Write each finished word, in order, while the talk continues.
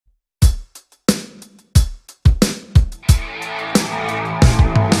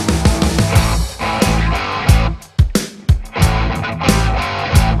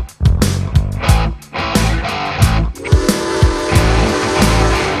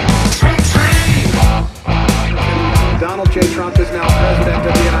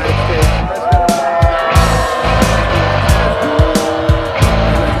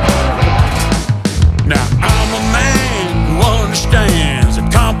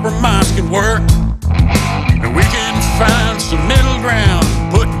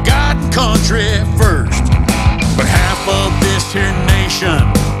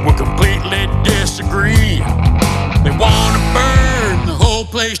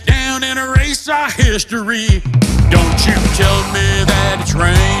erase our history. Don't you tell me that it's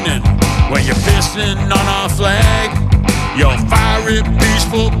raining when you're pissing on our flag. Your fiery,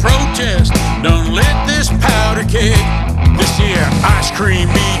 peaceful protest don't let this powder keg. This here ice cream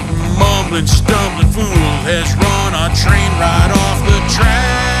eating, mumbling, stumbling fool has run our train right off the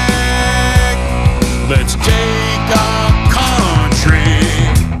track. Let's take our country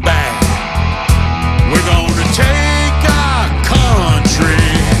back. We're gonna take our country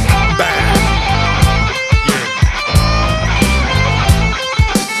back. Yeah.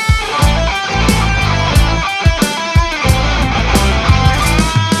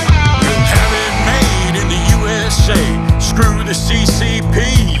 We'll have it made in the USA. Screw the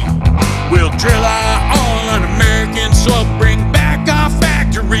CCP. We'll drill our oil on American soil. Bring back our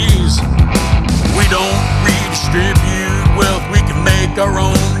factories. We don't redistribute wealth. We can make our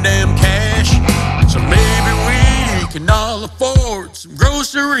own damn cash. So maybe we can all afford some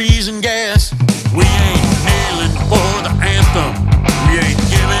groceries and gas. We ain't kneeling for the anthem. We ain't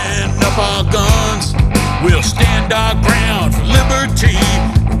giving up our guns. We'll stand our ground for liberty.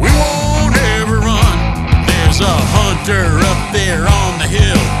 We won't ever run. There's a hunter up there on the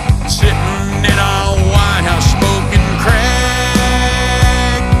hill, sitting in our White House smoking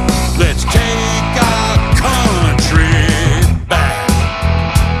crack. Let's take our country back.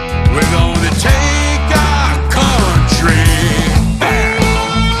 We're gonna take our country back.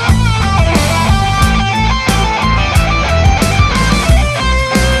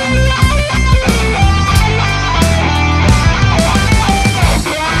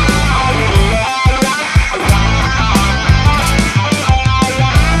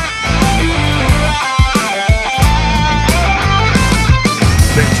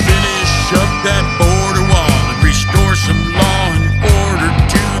 Let's finish up that border wall and restore some law and order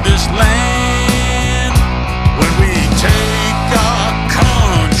to this land. When we take our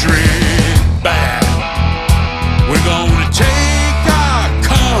country back, we're gonna take our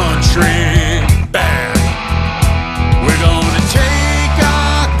country back. We're gonna take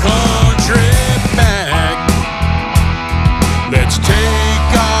our country back. Let's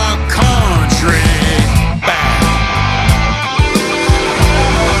take our country back.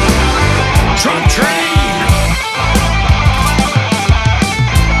 Trump train.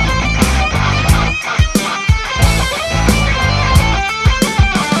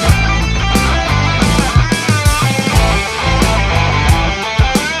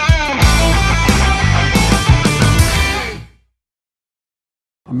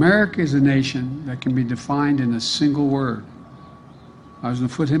 America is a nation that can be defined in a single word. I was going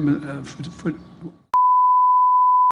to